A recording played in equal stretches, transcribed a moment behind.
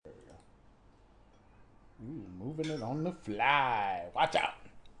Ooh, moving it on the fly. Watch out.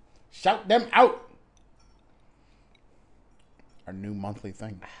 Shout them out. Our new monthly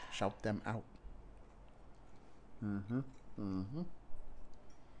thing. Shout them out.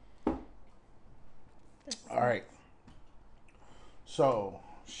 All right. So,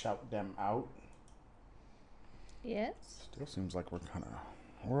 shout them out. Yes. Still seems like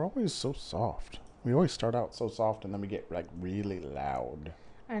we're always so soft. We always start out so soft and then we get like really loud.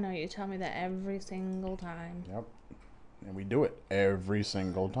 I know you tell me that every single time. Yep. And we do it every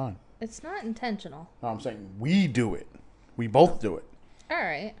single time. It's not intentional. No, I'm saying we do it. We both do it. All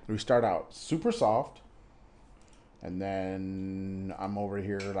right. We start out super soft, and then I'm over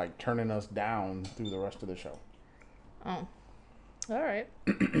here like turning us down through the rest of the show. Oh. All right.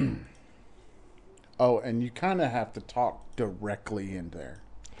 Oh, and you kind of have to talk directly in there.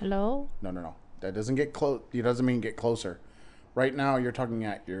 Hello? No. That doesn't get close. It doesn't mean get closer. Right now, you're talking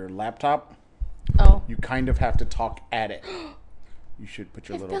at your laptop. Oh. You kind of have to talk at it. You should put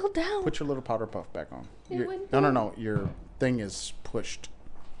your It little fell down. put your little powder puff back on. It went No. down. Your thing is pushed.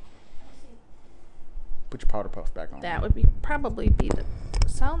 Put your powder puff back on. That would probably be the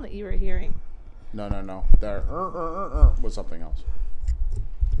sound that you were hearing. No. There was something else.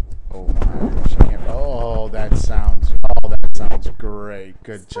 Oh my! She can't. Oh, that sounds great.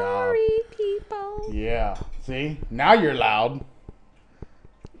 Good job. Sorry, people. Yeah. See, now you're loud.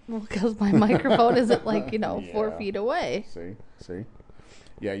 Well, because my microphone isn't like, 4 Yeah. feet away. See.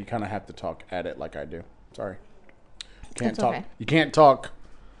 Yeah, you kind of have to talk at it like I do. Sorry. Can't It's talk. okay. You can't talk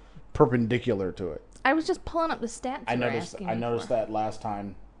perpendicular to it. I was just pulling up the stats. I you were noticed. asking I me noticed for. that last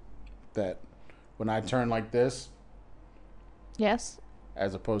time. That when I turn like this, Yes.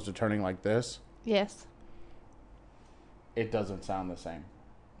 as opposed to turning like this, Yes. it doesn't sound the same.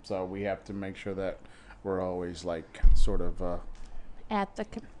 So we have to make sure that we're always like sort of At the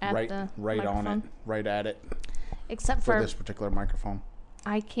right on it, microphone. right at it Except for for this particular microphone.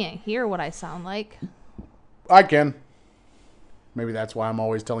 I can't hear what I sound like. I can. Maybe that's why I'm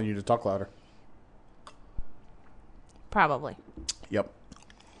always telling you to talk louder. Probably. Yep.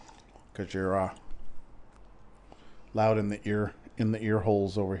 Because you're loud in the ear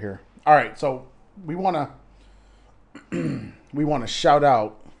holes over here. All right, so we want to shout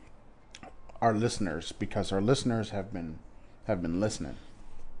out our listeners because our listeners have been listening.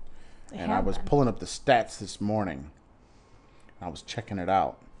 And I was pulling up the stats this morning. I was checking it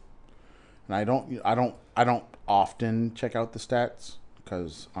out. And I don't often check out the stats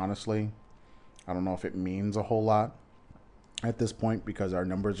because honestly, I don't know if it means a whole lot at this point because our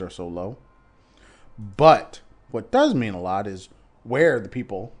numbers are so low. But what does mean a lot is where the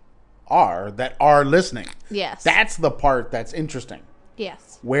people are that are listening. Yes. That's the part that's interesting.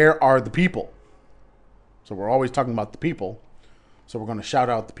 Yes. Where are the people? So we're always talking about the people. So we're going to shout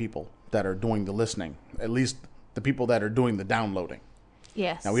out the people that are doing the listening. At least the people that are doing the downloading.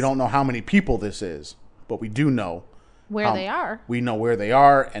 Yes. Now, we don't know how many people this is, but we do know where they are. We know where they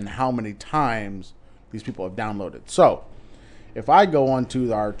are and how many times these people have downloaded. So, if I go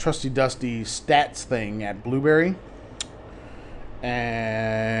onto our trusty dusty stats thing at Blueberry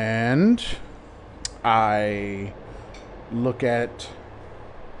and I look at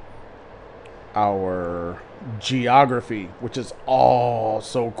our geography, which is all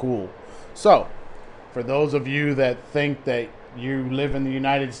so cool. So, for those of you that think that you live in the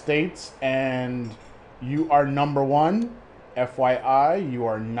United States and you are number one, FYI, you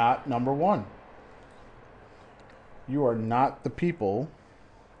are not number one. You are not the people.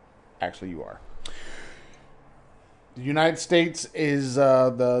 Actually, you are. The United States is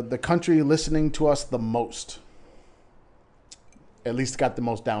the country listening to us the most. At least got the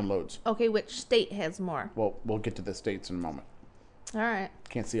most downloads. Okay, which state has more? Well, we'll get to the states in a moment. All right.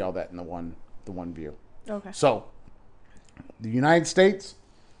 Can't see all that in the one view. Okay. So, the United States,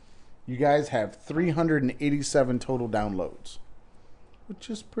 you guys have 387 total downloads, which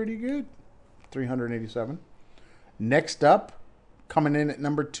is pretty good. 387. Next up, coming in at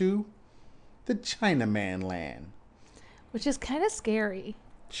number 2, the Chinaman land. Which is kind of scary.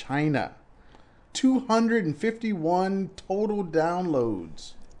 China. 251 total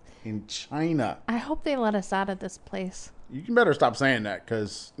downloads in China. I hope they let us out of this place. You can better stop saying that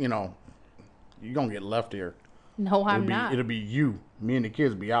because, you're going to get left here. No, I'm not. It'll be you. Me and the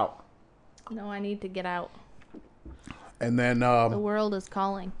kids be out. No, I need to get out. And then... the world is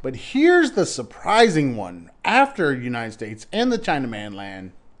calling. But here's the surprising one. After United States and the Chinaman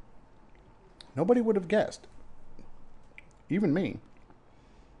land, nobody would have guessed. Even me.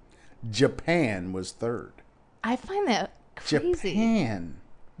 Japan was third. I find that crazy. Japan.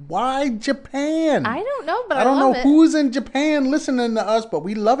 Why Japan? I don't know, but I don't love know it. who's in Japan listening to us, but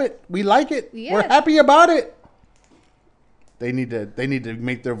we love it. We like it. Yes. We're happy about it. They need to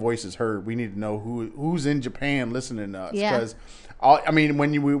make their voices heard. We need to know who's in Japan listening to us. Yeah. Because, I mean,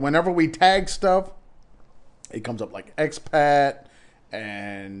 whenever we tag stuff, it comes up like expat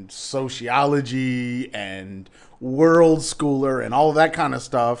and sociology and world schooler and all of that kind of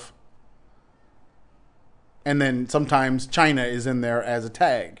stuff. And then sometimes China is in there as a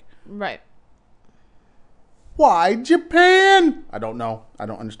tag. Right. Why Japan? I don't know. I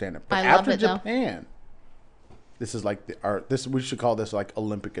don't understand it. But I love after it, though. Japan, this is like we should call this like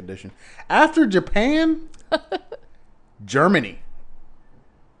Olympic edition. After Japan, Germany.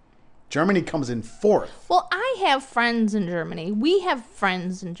 Germany comes in fourth. Well, I have friends in Germany. We have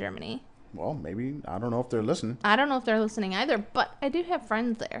friends in Germany. Well, maybe I don't know if they're listening. I don't know if they're listening either, but I do have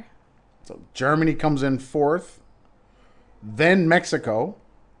friends there. So Germany comes in fourth, then Mexico,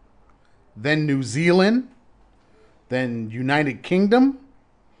 then New Zealand, then United Kingdom,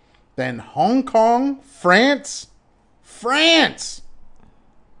 then Hong Kong, France.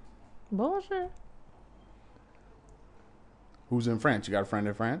 Bullshit. Who's in France? You got a friend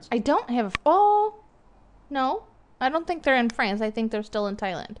in France? I don't have. Oh, no. I don't think they're in France. I think they're still in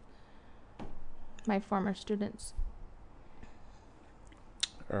Thailand. My former students.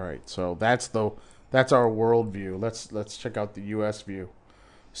 All right, so that's our world view. Let's check out the U.S. view.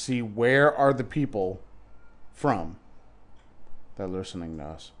 See, where are the people from that are listening to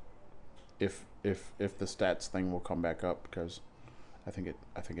us? If the stats thing will come back up, because I think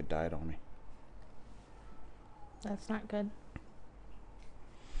it died on me. That's not good.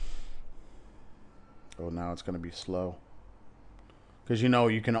 Oh, now it's going to be slow. Because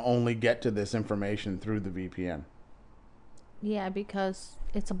you can only get to this information through the VPN. Yeah, because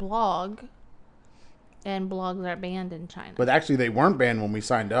it's a blog, and blogs are banned in China. But actually, they weren't banned when we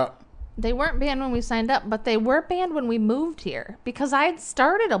signed up. They weren't banned when we signed up, but they were banned when we moved here. Because I had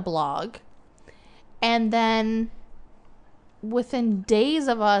started a blog, and then within days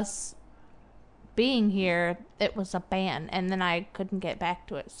of us being here, it was a ban, and then I couldn't get back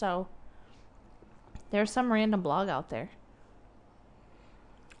to it. So there's some random blog out there.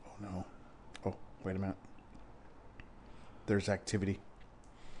 Oh, no. Oh, wait a minute. There's activity.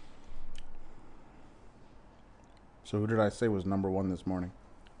 So who did I say was number one this morning?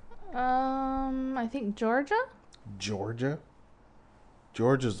 I think Georgia? Georgia?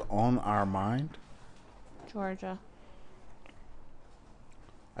 Georgia's on our mind? Georgia.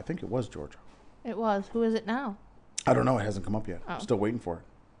 I think it was Georgia. It was. Who is it now? I don't know. It hasn't come up yet. Oh. Still waiting for it.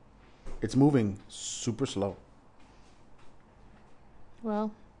 It's moving super slow.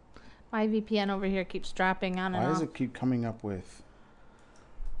 Well, my VPN over here keeps dropping on and Why off. does it keep coming up with?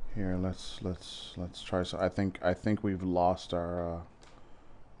 Here, let's try. So I think we've lost our.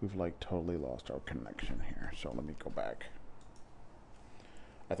 We've like totally lost our connection here. So let me go back.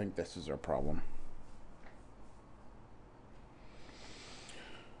 I think this is our problem.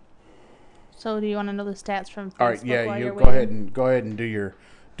 So do you want to know the stats from Facebook? All right, yeah, while you you're go waiting? ahead and do your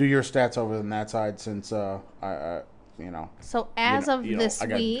stats over on that side since I So as of this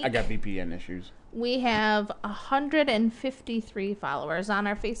week, I got VPN issues. we have 153 followers on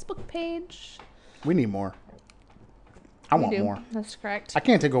our Facebook page. We need more. I We want do. more. That's correct. I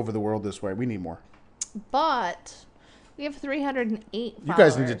can't take over the world this way. We need more. But we have 308 followers. You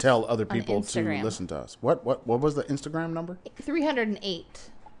guys need to tell other on people to Instagram. listen to us. What was the Instagram number? 308.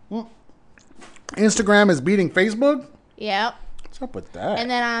 Instagram is beating Facebook? Yep. What's up with that? And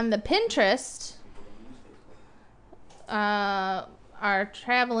then on the Pinterest, our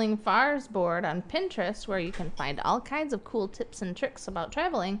Traveling Fars board on Pinterest, where you can find all kinds of cool tips and tricks about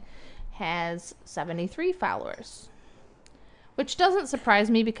traveling, has 73 followers. Which doesn't surprise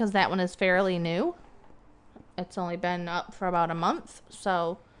me because that one is fairly new. It's only been up for about a month,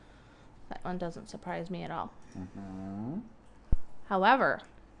 so that one doesn't surprise me at all. Mm-hmm. However,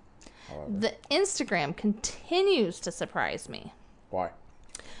 the Instagram continues to surprise me. Why?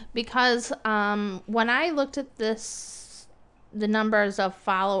 Because when I looked at the number of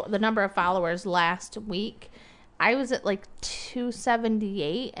followers last week, I was at like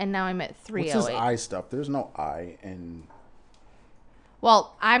 278, and now I'm at 308. What's this I stuff? There's no I in...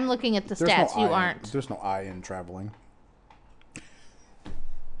 Well, I'm looking at the stats. You I aren't. There's no I in traveling.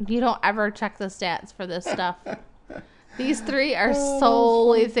 You don't ever check the stats for this stuff. These three are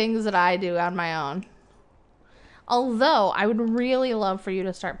solely things that I do on my own. Although, I would really love for you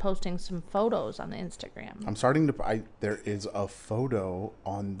to start posting some photos on the Instagram. I'm starting to... there is a photo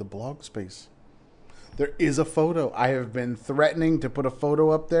on the blog space. There is a photo. I have been threatening to put a photo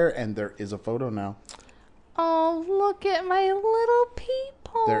up there, and there is a photo now. Oh, look at my little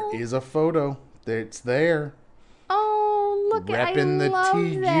people. There is a photo. It's there. Oh, look at Repping the love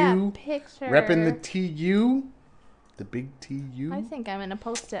TU. that picture. Repping the TU. The big TU. I think I'm going to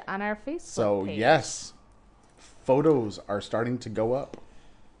post it on our Facebook So, page. yes. Photos are starting to go up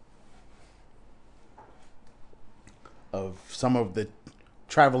of some of the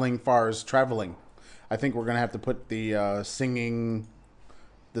traveling FARs traveling. I think we're going to have to put the singing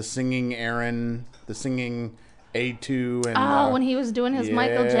Aaron, the singing A2 and when he was doing his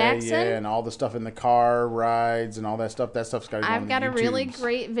Michael Jackson? Yeah, and all the stuff in the car rides and all that stuff. That stuff's got to go I've on got the a really YouTubes.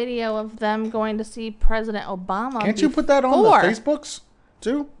 great video of them going to see President Obama. Can't you put that on the Facebooks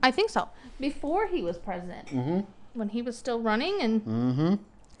too? I think so. Before he was president. Mm-hmm. When he was still running. And Mm-hmm.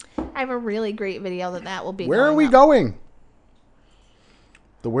 I have a really great video that will be Where are we up. going?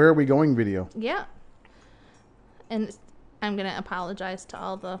 The Where Are We Going video. Yeah. And I'm going to apologize to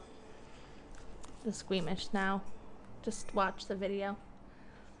all the squeamish now. Just watch the video.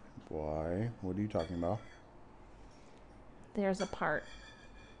 Why? What are you talking about? There's a part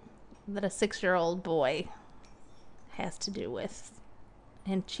that a 6-year-old boy has to do with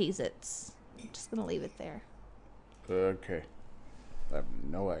and Cheez-Its. I'm just going to leave it there. Okay. I have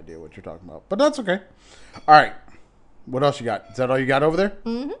no idea what you're talking about. But that's okay. All right. What else you got? Is that all you got over there?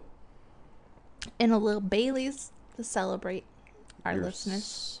 Mm-hmm. And a little Bailey's to celebrate our You're listeners.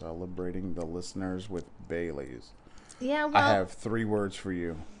 Celebrating the listeners with Bailey's. Yeah, well, I have 3 words for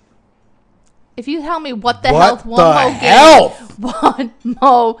you. if you tell me what the What health one the more health? one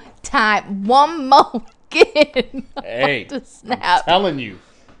more time, one more again. Hey, to I'm snap. telling you.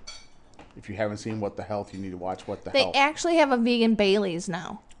 If you haven't seen What the Health, you need to watch What the They Health. actually have a vegan Bailey's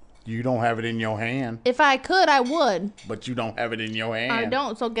now. You don't have it in your hand, If I could, I would. but you don't have it in your hand. I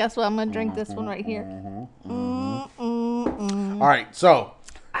don't, so guess what? I'm going to drink this one right here. All right, so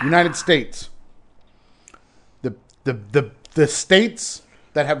United States. The states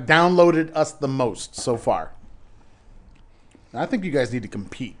that have downloaded us the most so far. And I think you guys need to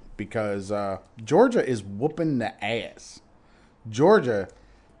compete because Georgia is whooping the ass. Georgia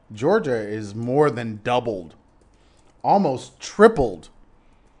is more than doubled, almost tripled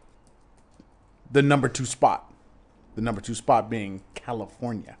the number 2 spot. The number 2 spot being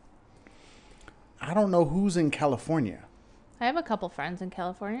California. I don't know who's in California. I have a couple friends in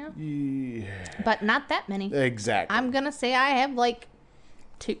California, Yeah, but not that many. exactly. I'm going to say I have like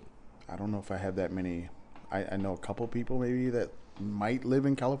 2. I don't know if I have that many. I know a couple people maybe that might live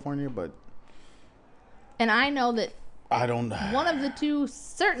in California, but And I know that I don't. one of the 2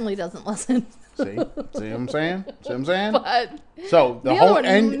 certainly doesn't listen. See what I'm saying? See what I'm saying? But So the the other home one,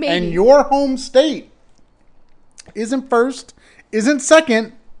 and maybe. your home state isn't first, isn't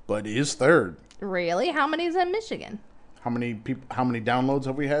second, but is third. really, how many's in Michigan? How many people? How many downloads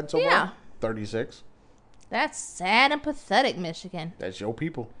have we had so Yeah. far? 36. That's sad and pathetic, Michigan. That's your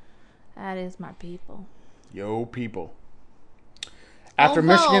people. That is my people. Yo people. After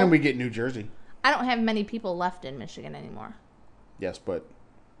Although- Michigan, we get New Jersey. I don't have many people left in Michigan anymore. Yes, but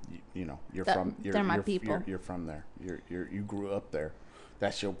you know you're That- from. they're my people. You're from there. You grew up there.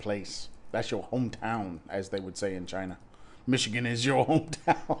 That's your place. That's your hometown, as they would say in China. Michigan is your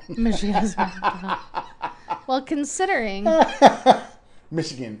hometown. Michigan's my hometown. Well, considering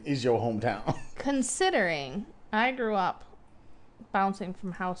Michigan is your hometown. I grew up bouncing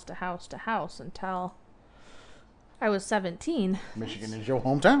from house to house to house until I was 17. Michigan is your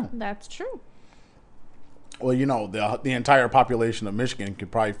hometown. That's true. Well, you know the entire population of Michigan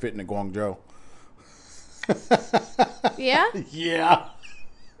could probably fit in a Guangzhou. Yeah? Yeah.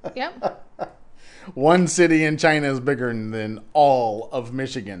 Yep. One city in China is bigger than all of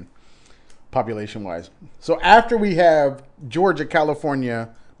Michigan, population-wise. So after we have Georgia, California,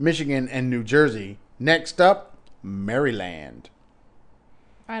 Michigan, and New Jersey, next up, Maryland.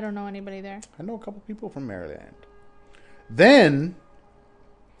 I don't know anybody there. I know a couple people from Maryland. Then,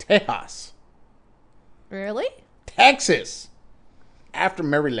 Tejas, Really? Texas, after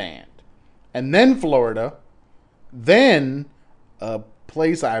Maryland. And then Florida. Then a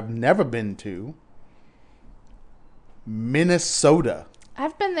place I've never been to, Minnesota.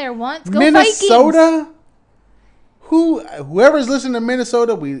 I've been there once. Go Minnesota? Whoever's listening to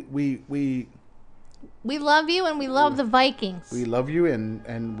Minnesota, we Vikings! We love you and we love the Vikings. we love you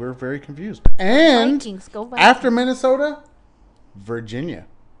and we're very confused. And Vikings, go Vikings. after Minnesota, Virginia.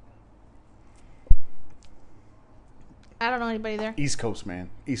 I don't know anybody there. East Coast, man.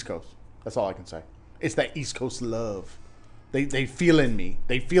 East Coast. That's all I can say. It's that East Coast love. They feel in me.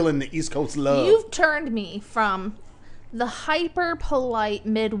 They feel in the East Coast love. You've turned me from the hyper polite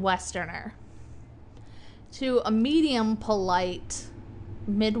Midwesterner to a medium polite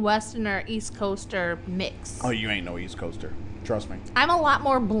Midwestern or East Coaster mix. Oh, you ain't no East Coaster. Trust me. I'm a lot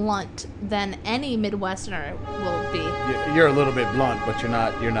more blunt than any Midwesterner will be. You're a little bit blunt, but you're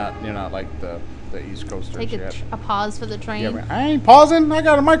not like the East Coasters. Take a pause for the train. Yeah, I ain't pausing. I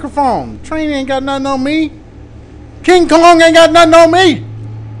got a microphone. Train ain't got nothing on me. King Kong ain't got nothing on me.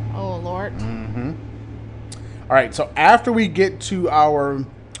 Oh, Lord. Mm-hmm. All right, so after we get to our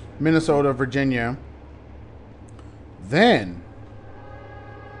Minnesota, Virginia, then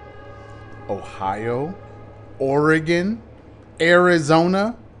Ohio, Oregon,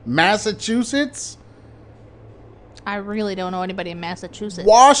 Arizona, Massachusetts. I really don't know anybody in Massachusetts.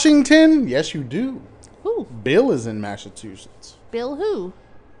 Washington. Yes, you do. Who? Bill is in Massachusetts. Bill who?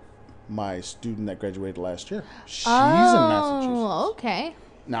 My student that graduated last year. She's in Massachusetts. Oh, okay.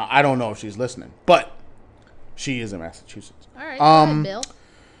 Now, I don't know if she's listening, but she is in Massachusetts. All right, go ahead, Bill.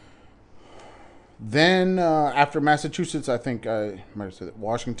 Then, after Massachusetts, I think I might have said it,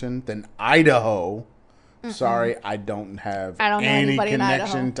 Washington. Then Idaho. Mm-mm. Sorry, I don't have any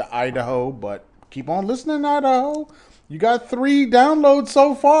connection to Idaho, but keep on listening, Idaho. You got 3 downloads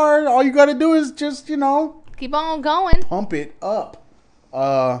so far. All you got to do is just, keep on going. Pump it up.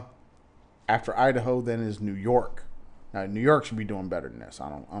 After Idaho, then is New York. Now, New York should be doing better than this. I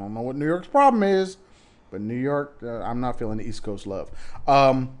don't know what New York's problem is, but New York, I'm not feeling the East Coast love.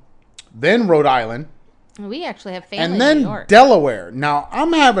 Then Rhode Island. We actually have family in New York. And then Delaware. Now,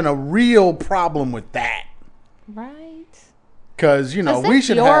 I'm having a real problem with that. Right. Because, we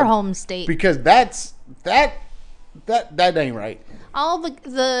should have your home state. Because that ain't right. All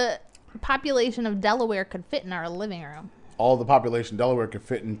the population of Delaware could fit in our living room. All the population of Delaware could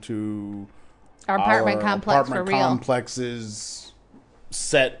fit into our apartment complex for real. Complex's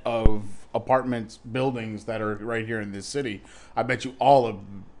set of apartments, buildings that are right here in this city. I bet you all of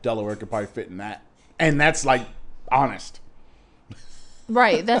Delaware could probably fit in that. And that's like honest.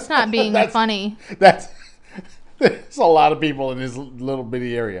 Right. That's not being funny. There's a lot of people in this little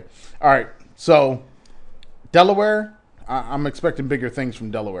bitty area. All right. So Delaware, I'm expecting bigger things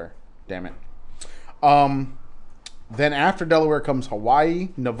from Delaware. Damn it. Then after Delaware comes Hawaii,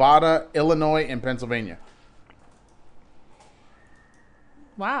 Nevada, Illinois, and Pennsylvania.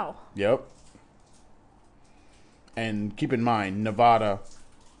 Wow. Yep. And keep in mind, Nevada,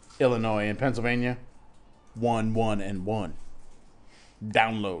 Illinois, and Pennsylvania, 1, 1, and 1.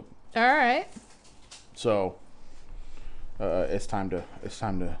 Download. All right. So it's time to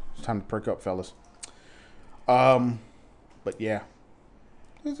perk up, fellas. But yeah,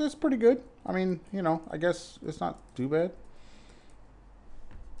 it's pretty good. I mean, I guess it's not too bad.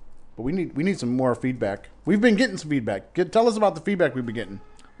 But we need some more feedback. We've been getting some feedback. Tell us about the feedback we've been getting.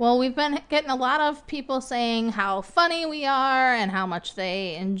 Well, we've been getting a lot of people saying how funny we are and how much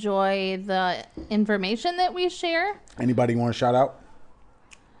they enjoy the information that we share. Anybody want to shout out?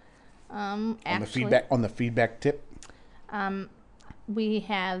 Actually, on the feedback tip. We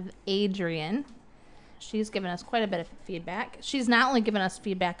have Adrian. She's given us quite a bit of feedback. She's not only given us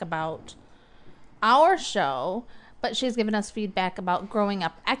feedback about our show, but she's given us feedback about Growing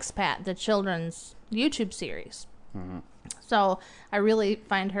Up Expat, the children's YouTube series. Mm-hmm. So I really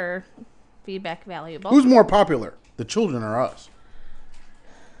find her feedback valuable. Who's more popular, the children or us?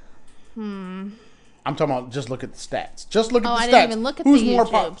 I'm talking about just look at the stats. Just look at the stats. I didn't even look at the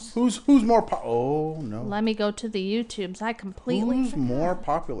YouTubes. Who's more oh, no. Let me go to the YouTubes. I completely Who's forgot. More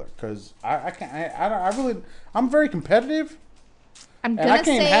popular? Because I'm very competitive. I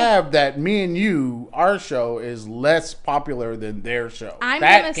can't have that me and you, our show, is less popular than their show. I'm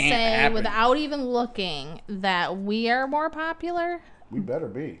going to say, without even looking, that we are more popular. We better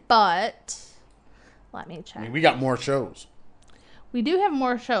be. But, let me check. I mean, we got more shows. We do have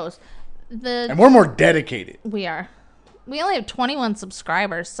more shows. And we're more dedicated. We are. We only have 21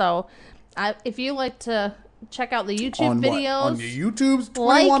 subscribers, so if you like to check out the YouTube videos. On the YouTubes?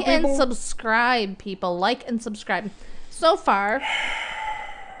 21 like people? And subscribe, people. Like and subscribe. So far,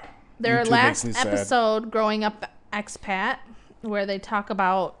 their last episode, Growing Up Expat, where they talk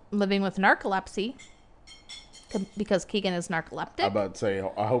about living with narcolepsy, because Keegan is narcoleptic. I'm about to say,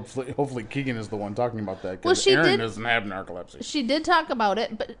 hopefully Keegan is the one talking about that, because Erin doesn't have narcolepsy. She did talk about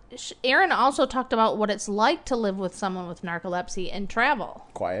it, but Erin also talked about what it's like to live with someone with narcolepsy and travel.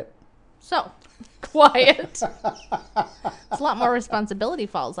 Quiet. So, quiet. It's a lot more responsibility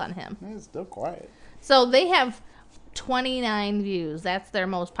falls on him. It's still quiet. So they have 29 views. That's their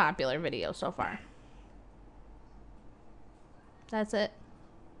most popular video so far. That's it.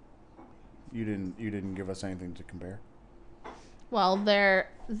 You didn't give us anything to compare. Well, their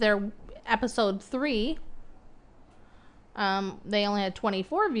episode 3, they only had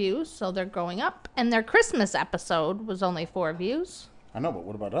 24 views, so they're going up. And their Christmas episode was only 4 views. I know, but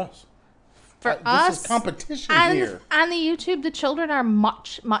what about us? For us, this is competition here. On the YouTube, the children are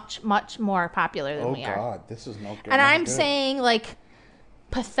much, much, much more popular than we are. Oh, God. This is no good. And I'm saying, like,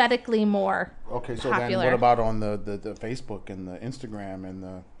 pathetically more okay, so popular. Then what about on the Facebook and the Instagram and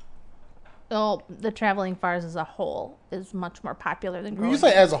the... Oh, the Traveling Fars as a whole is much more popular than When you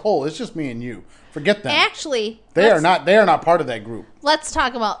say as a whole, it's just me and you. Forget them. Actually, they are not part of that group. Let's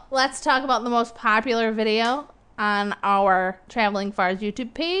talk about the most popular video on our Traveling Fars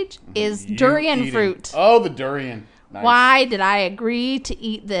YouTube page is durian fruit. Oh, the durian. Nice. Why did I agree to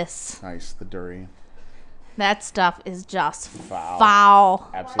eat this? Nice, the durian. That stuff is just foul.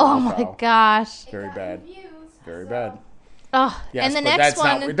 Absolutely oh my gosh. Very bad. Very bad. Oh, yes, and the next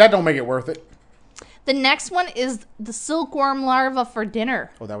one... that don't make it worth it. The next one is the silkworm larva for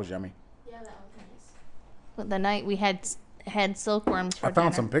dinner. Oh, that was yummy. Yeah, that was nice. The night we had silkworms for dinner. I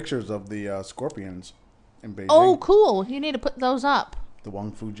found some pictures of the scorpions in Beijing. Oh, cool. You need to put those up. The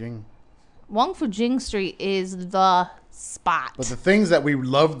Wang Fujing. Wang Fujing Street is the spot. But the things that we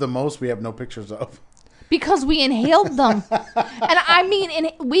love the most, we have no pictures of. Because we inhaled them. And I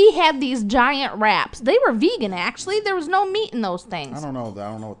mean, we had these giant wraps. They were vegan, actually. There was no meat in those things. I don't know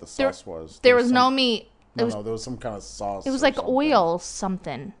what the sauce was. There was no meat. No, there was some kind of sauce. It was like oil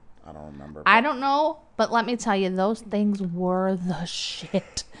something. I don't remember. I don't know, but let me tell you, those things were the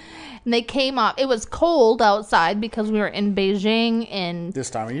shit. And they came up. It was cold outside because we were in Beijing in... This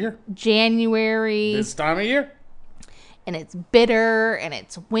time of year. January. This time of year. And it's bitter, and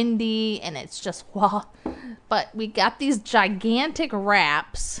it's windy, and it's just, well... But we got these gigantic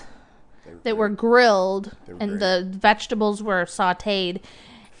wraps that were grilled, and the vegetables were sautéed.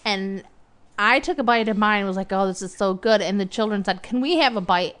 And I took a bite of mine and was like, oh, this is so good. And the children said, can we have a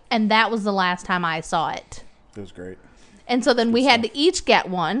bite? And that was the last time I saw it. It was great. And so then we had to each get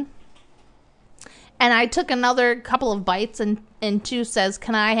one. And I took another couple of bites, and Chu says,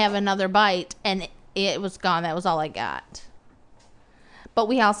 can I have another bite? And it was gone. That was all I got. But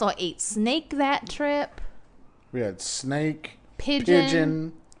we also ate snake that trip. We had snake,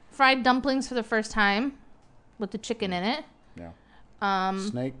 pigeon, fried dumplings for the first time with the chicken in it. Yeah.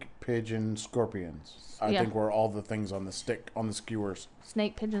 Snake, pigeon, scorpions. I think were all the things on the skewers.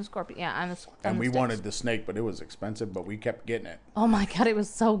 Snake, pigeon, scorpion. Yeah, on the and we wanted the snake, but it was expensive, but we kept getting it. Oh my God, it was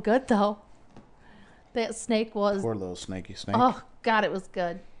so good though. That snake was... Poor little snaky snake. Oh, God, it was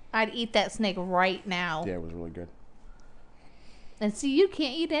good. I'd eat that snake right now. Yeah, it was really good. And see, you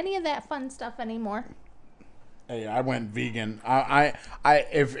can't eat any of that fun stuff anymore. Hey, I went vegan. If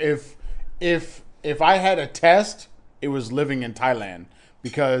I had a test, it was living in Thailand,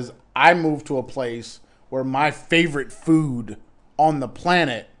 because I moved to a place where my favorite food on the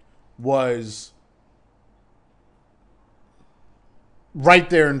planet was right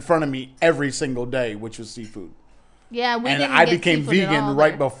there in front of me every single day, which was seafood. Yeah, and I became vegan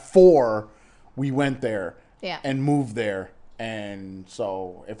right before we went there. Yeah. And moved there. And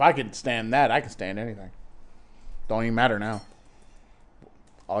so if I could stand that, I can stand anything. Don't even matter now.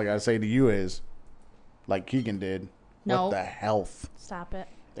 All I gotta say to you is, like Keegan did, no. What the health? Stop it.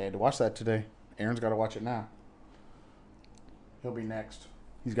 They had to watch that today. Aaron's got to watch it now. He'll be next.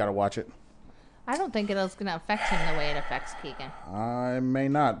 He's got to watch it. I don't think it's going to affect him the way it affects Keegan. I may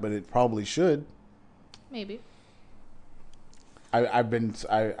not, but it probably should. Maybe.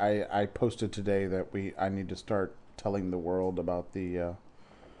 I posted today that I need to start telling the world about the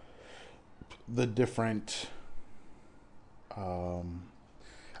different.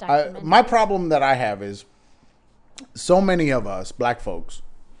 My problem that I have is so many of us, black folks,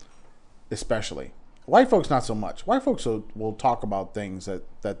 especially. White folks, not so much. White folks will talk about things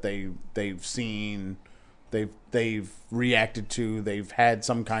that they've seen, they've reacted to, they've had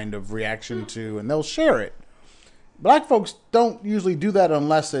some kind of reaction to, and they'll share it. Black folks don't usually do that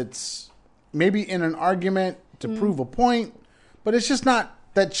unless it's maybe in an argument to prove a point, but it's just not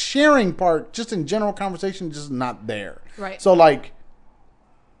that sharing part. Just in general conversation, just not there. Right. So like,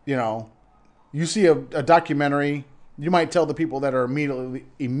 you see a documentary. You might tell the people that are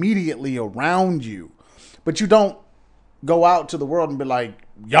immediately around you, but you don't go out to the world and be like,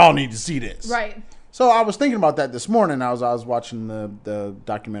 y'all need to see this. Right. So I was thinking about that this morning. I was watching the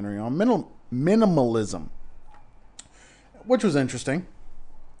documentary on minimalism, which was interesting.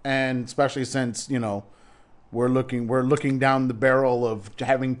 And especially since, we're looking down the barrel of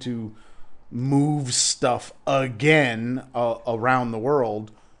having to move stuff again around the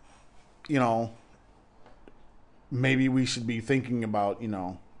world, maybe we should be thinking about,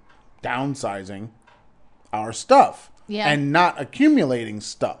 downsizing our stuff and not accumulating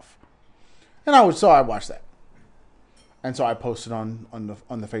stuff. And I watched that. And so I posted on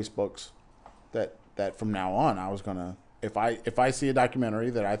the Facebooks that from now on I was going to If I see a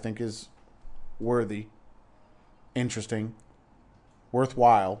documentary that I think is worthy, interesting,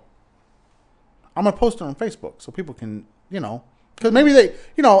 worthwhile, I'm gonna post it on Facebook so people can, because maybe they,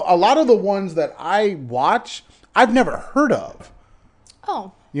 a lot of the ones that I watch, I've never heard of.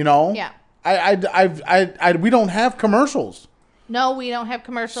 Oh. Yeah. We don't have commercials. No, we don't have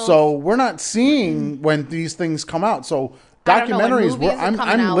commercials. So we're not seeing when these things come out. So documentaries,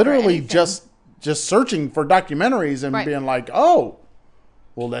 I'm literally just searching for documentaries and being like, oh,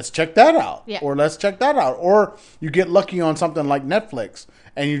 well, let's check that out. Yeah. Or let's check that out. Or you get lucky on something like Netflix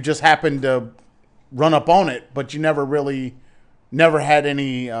and you just happen to run up on it, but you never had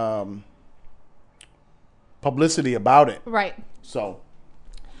any publicity about it. Right. So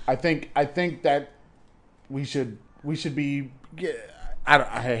I think that we should be.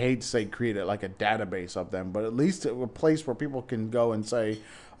 I hate to say create like a database of them, but at least a place where people can go and say,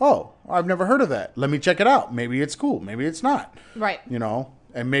 "Oh, I've never heard of that. Let me check it out. Maybe it's cool. Maybe it's not." Right.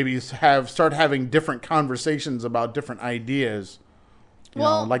 And maybe start having different conversations about different ideas.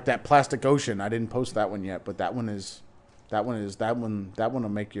 Like that Plastic Ocean. I didn't post that one yet, but that one will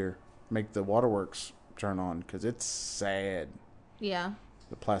make the waterworks turn on because it's sad. Yeah.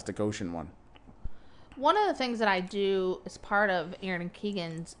 The Plastic Ocean one. One of the things that I do as part of Aaron and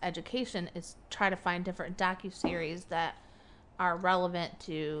Keegan's education is try to find different docuseries that are relevant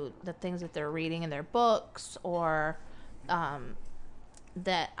to the things that they're reading in their books or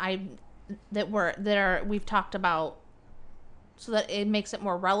we've talked about, so that it makes it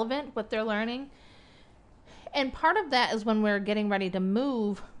more relevant what they're learning. And part of that is when we're getting ready to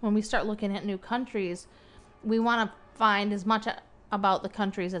move, when we start looking at new countries, we want to find as much about the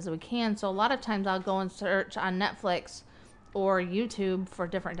countries as we can. So a lot of times I'll go and search on Netflix or YouTube for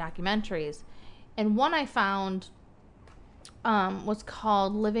different documentaries. And one I found was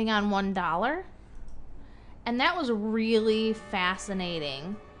called Living on $1. And that was really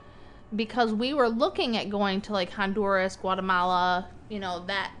fascinating because we were looking at going to like Honduras, Guatemala,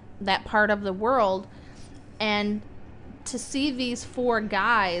 that part of the world. And to see these 4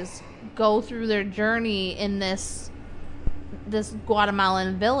 guys go through their journey in this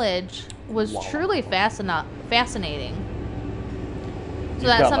Guatemalan village was truly fascinating. So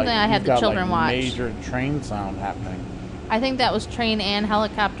that's something I had the children watch. Major train sound happening. I think that was train and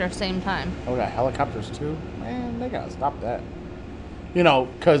helicopter same time. Oh, got helicopters too? Man, they gotta stop that.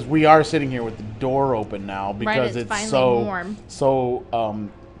 Because we are sitting here with the door open now because it's so warm. So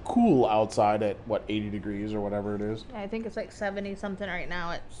cool outside at 80 degrees or whatever it is. I think it's like 70 something right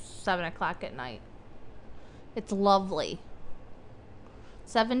now at 7:00 at night. It's lovely.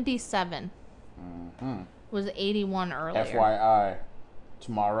 77 was 81 earlier. FYI,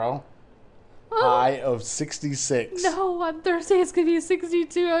 tomorrow high of 66. No, on Thursday it's gonna be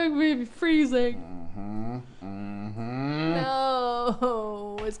 62. I'm gonna be freezing.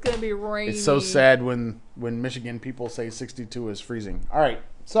 No, it's gonna be rainy. It's so sad when Michigan people say 62 is freezing. All right,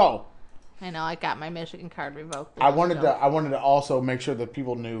 so I know I got my Michigan card revoked. I wanted to also make sure that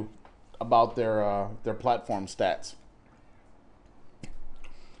people knew about their platform stats.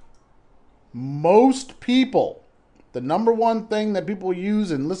 Most people, the number one thing that people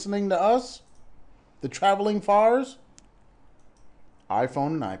use in listening to us, the Traveling Fars, iPhone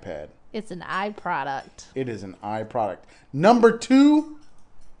and iPad. It's an iProduct. It is an iProduct. Number 2,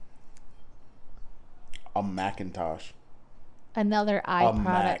 a Macintosh. Another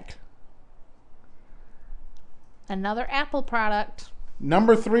iProduct. Another Apple product.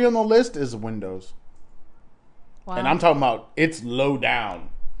 Number 3 on the list is Windows. Wow. And I'm talking about it's low down.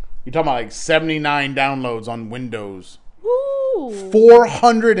 You're talking about like 79 downloads on Windows. Woo!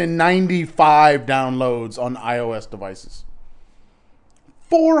 495 downloads on iOS devices.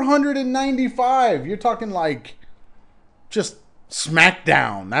 495. You're talking like just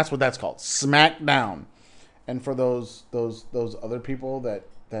smackdown. That's what that's called. Smackdown. And for those other people that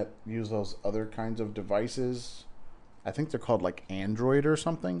use those other kinds of devices, I think they're called like Android or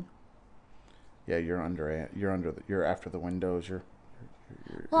something. Yeah, you're after the Windows.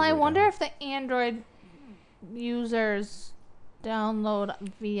 Well, I wonder if the Android users download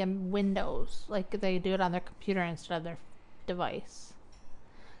via Windows, like they do it on their computer instead of their device.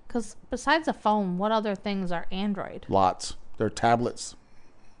 Because besides a phone, what other things are Android? Lots. They're tablets.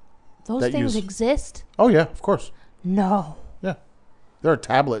 Those things exist? Oh, yeah, of course. No. Yeah. There are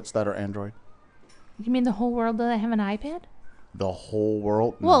tablets that are Android. You mean the whole world doesn't have an iPad? The whole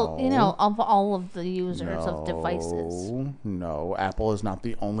world? Well, no. Of all of the users of devices. No. Apple is not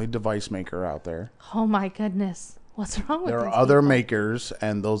the only device maker out there. Oh, my goodness. What's wrong with There these are other people? makers,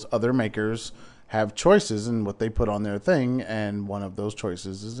 and those other makers have choices in what they put on their thing, and one of those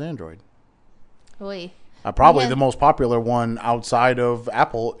choices is Android. Oy. Probably the most popular one outside of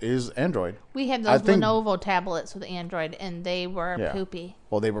Apple is Android. We had those Lenovo tablets with Android, and they were poopy.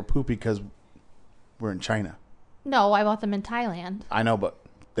 Well, they were poopy because we're in China. No, I bought them in Thailand. I know, but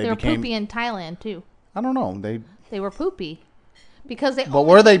they were poopy in Thailand, too. I don't know. They were poopy. Because they. But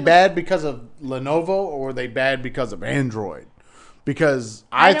were they bad because of Lenovo, or were they bad because of Android? Because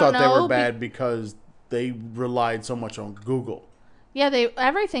I thought they were bad because they relied so much on Google. Yeah,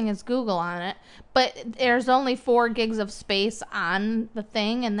 everything is Google on it, but there's only 4 gigs of space on the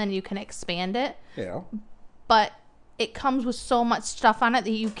thing, and then you can expand it. Yeah. But it comes with so much stuff on it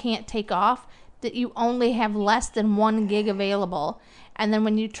that you can't take off, that you only have less than 1 gig available. And then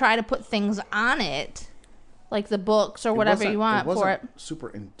when you try to put things on it, like the books or whatever you want for it, super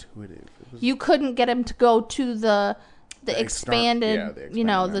intuitive. You couldn't get them to go to the expanded,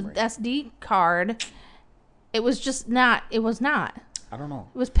 the SD card. It was just not. It was not. I don't know.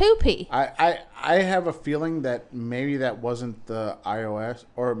 It was poopy. I have a feeling that maybe that wasn't the iOS,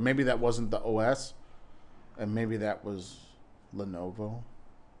 or maybe that wasn't the OS, and maybe that was Lenovo,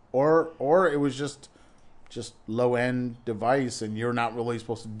 or it was just low end device, and you're not really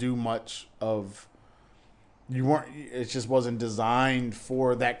supposed to do much of. You weren't. It just wasn't designed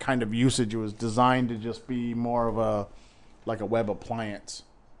for that kind of usage. It was designed to just be more of a web appliance.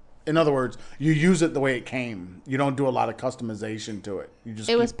 In other words, you use it the way it came. You don't do a lot of customization to it.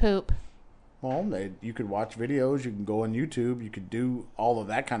 It was poop. Well, you could watch videos. You can go on YouTube. You could do all of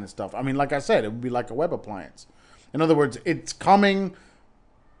that kind of stuff. I mean, like I said, it would be like a web appliance. In other words, it's coming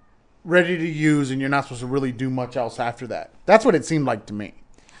ready to use, and you're not supposed to really do much else after that. That's what it seemed like to me.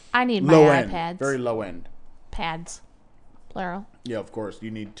 I need my low iPads. End, very low end. Pads. Plural. Yeah, of course. You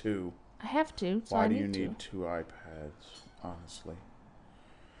need 2. I have to. So Why do you need 2 iPads, honestly?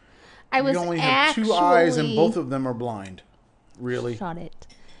 You only have 2 eyes and both of them are blind. Really? Shut it.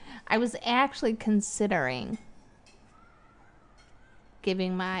 I was actually considering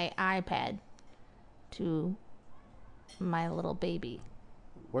giving my iPad to my little baby.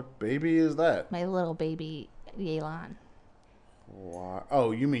 What baby is that? My little baby, Yelan. Why?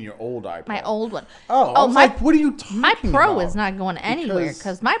 Oh, you mean your old iPad? My old one. Oh, I was like, what are you talking about? My Pro is not going anywhere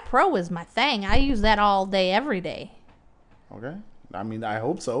because my Pro is my thing. I use that all day, every day. Okay. I mean, I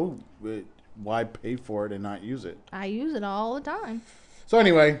hope so. Why pay for it and not use it? I use it all the time. So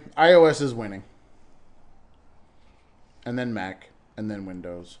anyway, iOS is winning. And then Mac, and then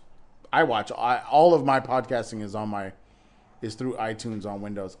Windows. All of my podcasting is through iTunes on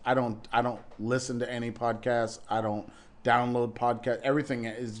Windows. I don't listen to any podcasts. I don't download podcasts. Everything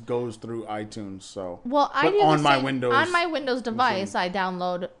goes through iTunes. So I do on my Windows. On my Windows device, I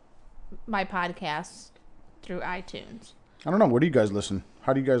download my podcasts through iTunes. I don't know. Where do you guys listen?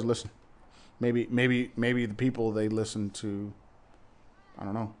 How do you guys listen? Maybe the people they listen to. I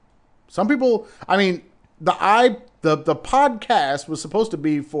don't know. Some people. I mean, the podcast was supposed to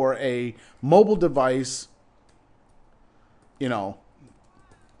be for a mobile device.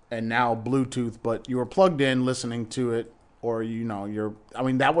 And now Bluetooth, but you were plugged in listening to it, or I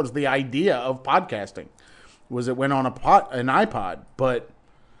mean, that was the idea of podcasting. Was it went on an iPod, but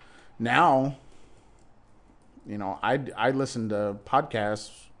now. I listen to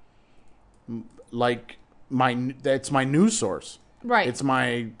podcasts like it's my news source. Right. It's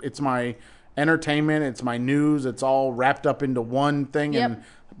my entertainment. It's my news. It's all wrapped up into one thing. Yep. And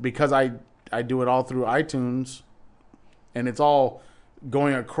because I do it all through iTunes, and it's all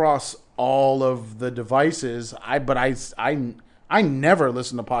going across all of the devices. I never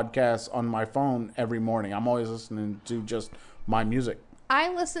listen to podcasts on my phone every morning. I'm always listening to just my music. I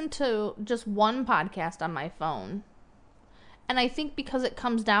listen to just one podcast on my phone. And I think because it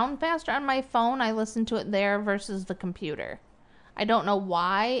comes down faster on my phone, I listen to it there versus the computer. I don't know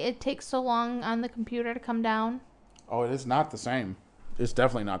why it takes so long on the computer to come down. Oh, it is not the same. It's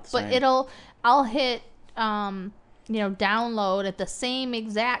definitely not the same. But I'll hit, download at the same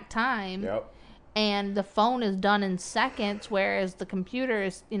exact time. Yep. And the phone is done in seconds, whereas the computer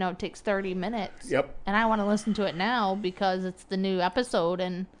is, it takes 30 minutes. Yep. And I want to listen to it now because it's the new episode.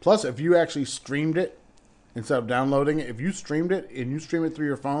 And plus, if you actually streamed it instead of downloading it, if you streamed it and you stream it through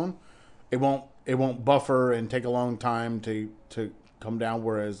your phone, it won't buffer and take a long time to come down.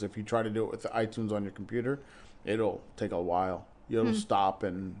 Whereas if you try to do it with the iTunes on your computer, it'll take a while. You'll stop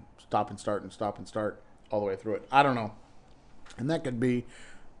and start all the way through it. I don't know, and that could be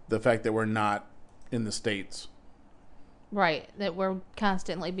the fact that we're not in the States. Right, that we're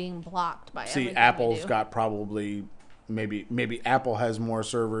constantly being blocked by everything. See, Apple's got probably maybe Apple has more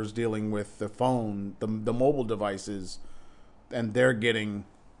servers dealing with the phone, the mobile devices, and they're getting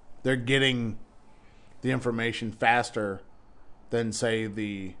the information faster than say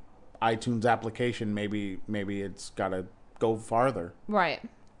the iTunes application, maybe it's got to go farther. Right.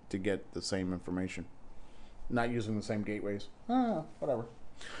 To get the same information. Not using the same gateways. Whatever.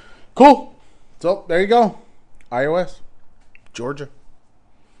 Cool. So, there you go. iOS. Georgia.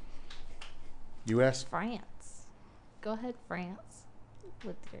 U.S. France. Go ahead, France.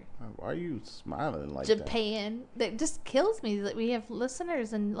 With your Why are you smiling like Japan. That just kills me that we have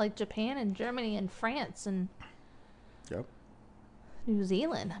listeners in like Japan and Germany and France and Yep. New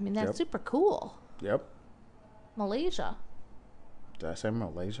Zealand. I mean, that's super cool. Yep. Malaysia. Did I say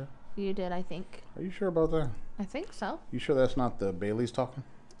Malaysia? You did, I think. Are you sure about that? I think so. You sure that's not the Baileys talking?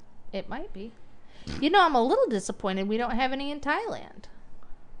 It might be. You know, I'm a little disappointed we don't have any in Thailand.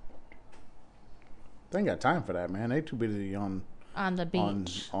 They ain't got time for that, man. They too busy on the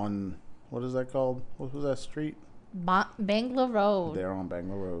beach. On what is that called? What was that street? Bangla Road. They're on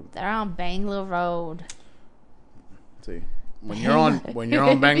Bangla Road. They're on Bangla Road. See, when you're on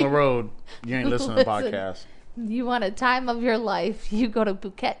Bangla Road, you ain't listening to podcasts. You want a time of your life, you go to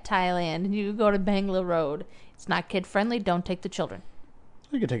Phuket, Thailand, and you go to Bangla Road. It's not kid friendly. Don't take the children.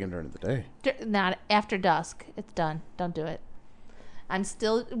 You can take them during the day. Not after dusk. It's done. Don't do it.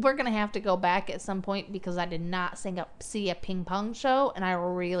 We're going to have to go back at some point because I did not see a ping pong show, and I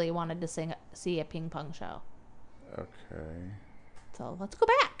really wanted to see a ping pong show. Okay. So let's go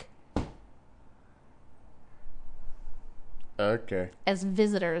back. Okay. As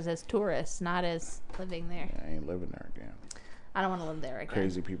visitors, as tourists, not as living there. Yeah, I ain't living there again. I don't want to live there again.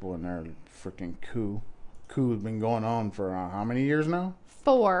 Crazy people in there. Freaking coup. Coup has been going on for how many years now?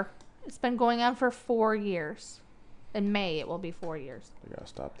 4. It's been going on for 4 years. In May, it will be 4 years. We gotta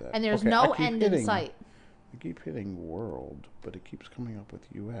stop that. And there's no end in sight. I keep hitting world, but it keeps coming up with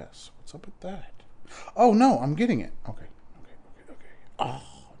U.S. What's up with that? Oh, no, I'm getting it. Okay. Oh.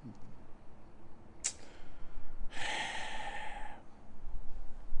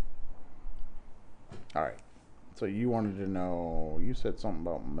 All right. So you wanted to know, you said something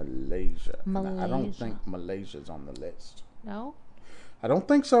about Malaysia. I don't think Malaysia's on the list. No? I don't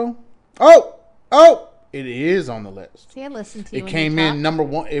think so. Oh! It is on the list. See, I listened to you. It came in number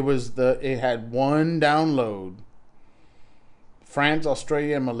 1. It had 1 download. France,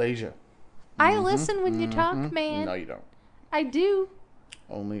 Australia, and Malaysia. I listen when you talk, man. No, you don't. I do.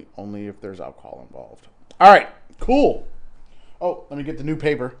 Only if there's alcohol involved. All right, cool. Oh, let me get the new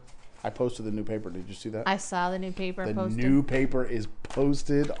paper. I posted the new paper. Did you see that? I saw the new paper posted. The new paper is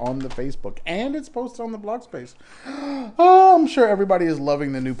posted on the Facebook, and it's posted on the blog space. Oh, I'm sure everybody is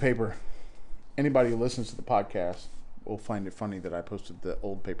loving the new paper. Anybody who listens to the podcast will find it funny that I posted the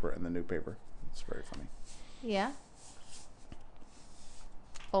old paper and the new paper. It's very funny. Yeah.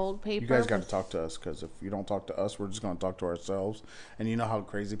 Old paper. You guys got to talk to us, because if you don't talk to us, we're just going to talk to ourselves. And you know how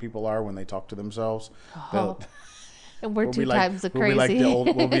crazy people are when they talk to themselves? Oh. And we're two like, times the crazy.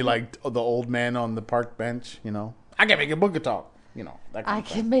 We'll be like the old man on the park bench, you know. I can make a booger talk, you know. That kind of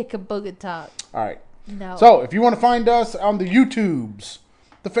thing. I can make a booger talk. All right. No. So if you want to find us on the YouTubes,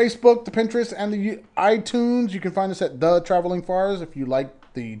 the Facebook, the Pinterest, and the iTunes, you can find us at The Traveling Fars. If you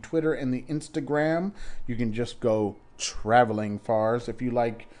like the Twitter and the Instagram, you can just go Traveling Fars. If you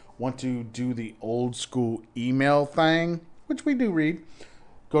want to do the old school email thing, which we do read,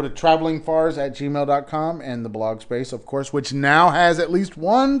 go to travelingfars@gmail.com and the blog space, of course, which now has at least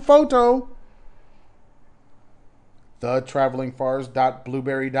 1 photo.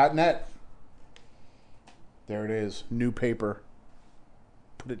 thetravelingfars.blueberry.net. There it is. New paper.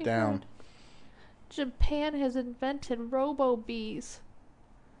 Put it down. Japan has invented robo-bees.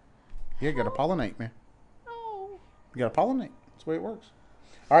 Yeah, you got to pollinate, man. Oh. You got to pollinate. That's the way it works.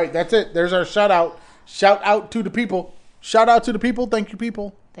 All right, that's it. There's our shout out. Shout out to the people. Shout out to the people. Thank you,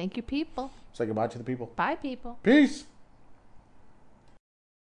 people. Thank you, people. Say goodbye to the people. Bye, people. Peace.